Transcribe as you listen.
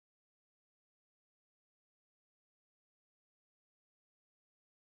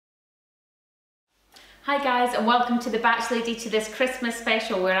Hi guys, and welcome to the Batch Lady to this Christmas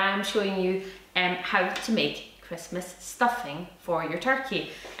special where I am showing you how to make Christmas stuffing for your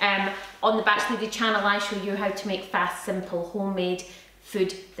turkey. On the Batch Lady channel I show you how to make fast, simple, homemade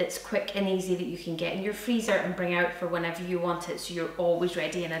food that's quick and easy that you can get in your freezer and bring out for whenever you want it, so you're always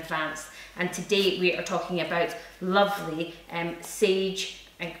ready in advance. And today we are talking about lovely sage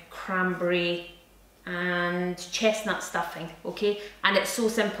and cranberry and chestnut stuffing, okay? And it's so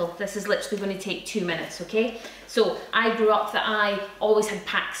simple. This is literally going to take 2 minutes, okay? So I grew up that I always had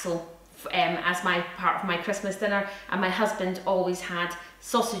Paxil as my part of my Christmas dinner, and my husband always had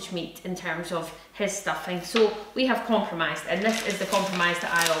sausage meat in terms of his stuffing. So we have compromised, and this is the compromise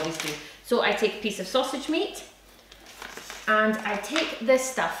that I always do. So I take a piece of sausage meat and I take this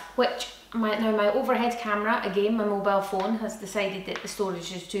stuff, which my overhead camera, again my mobile phone, has decided that the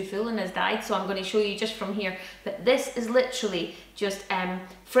storage is too full and has died, so I'm going to show you just from here. But this is literally just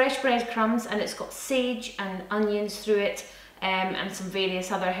fresh breadcrumbs, and it's got sage and onions through it, and some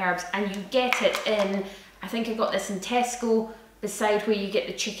various other herbs, and you get it in, I think I got this in Tesco, beside where you get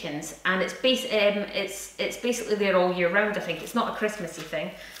the chickens, and it's basically there all year round. I think it's not a Christmassy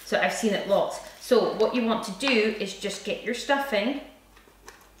thing, so I've seen it lots. So what you want to do is just get your stuffing,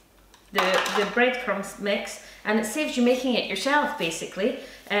 the breadcrumbs mix, and it saves you making it yourself basically.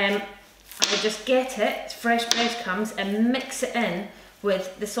 I just get it, fresh breadcrumbs, and mix it in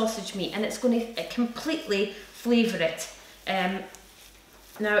with the sausage meat, and it's going to completely flavour it.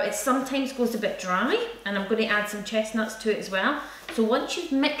 Now it sometimes goes a bit dry, and I'm going to add some chestnuts to it as well. So once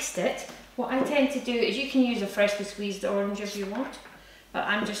you've mixed it, what I tend to do is, you can use a freshly squeezed orange if you want, but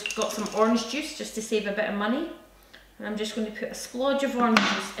I'm just got some orange juice just to save a bit of money. And I'm just going to put a splodge of orange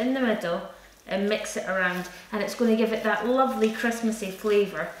juice in the middle and mix it around, and it's going to give it that lovely Christmassy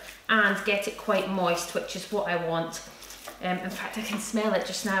flavour and get it quite moist, which is what I want. In fact, I can smell it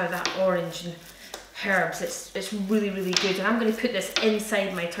just now, that orange and herbs. It's really, really good, and I'm going to put this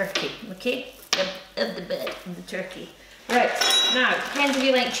inside my turkey, okay? In the bed of the turkey. Right, now, depends if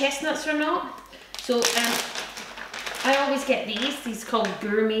you like chestnuts or not. So, I always get these called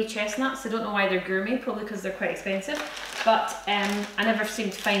gourmet chestnuts. I don't know why they're gourmet, probably because they're quite expensive, but I never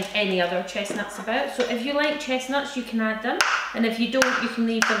seem to find any other chestnuts about. So if you like chestnuts, you can add them, and if you don't, you can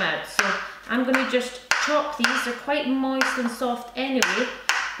leave them out. So I'm going to just chop these. They're quite moist and soft anyway,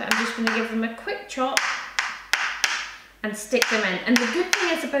 but I'm just going to give them a quick chop and stick them in. And the good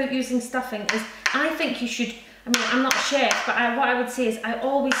thing is about using stuffing is, I think you should, I mean, I'm not a chef, but what I would say is I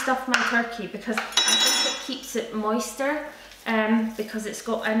always stuff my turkey because I think it keeps it moister, because it's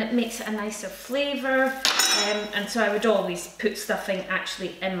got, and it makes it a nicer flavour, and so I would always put stuffing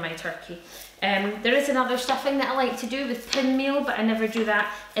actually in my turkey. There is another stuffing that I like to do with pinmeal, but I never do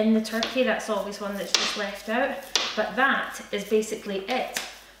that in the turkey. That's always one that's just left out, but that is basically it.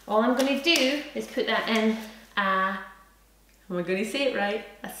 All I'm going to do is put that in am I going to say it right?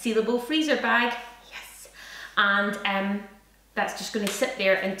 A sealable freezer bag. Yes. And that's just going to sit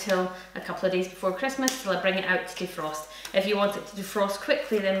there until a couple of days before Christmas, till I bring it out to defrost. If you want it to defrost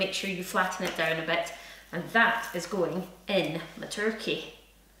quickly, then make sure you flatten it down a bit. And that is going in my turkey.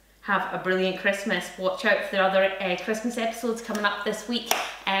 Have a brilliant Christmas. Watch out for the other Christmas episodes coming up this week,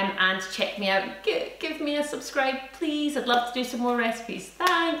 and check me out. Give me a subscribe, please. I'd love to do some more recipes.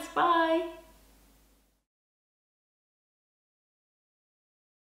 Thanks, bye.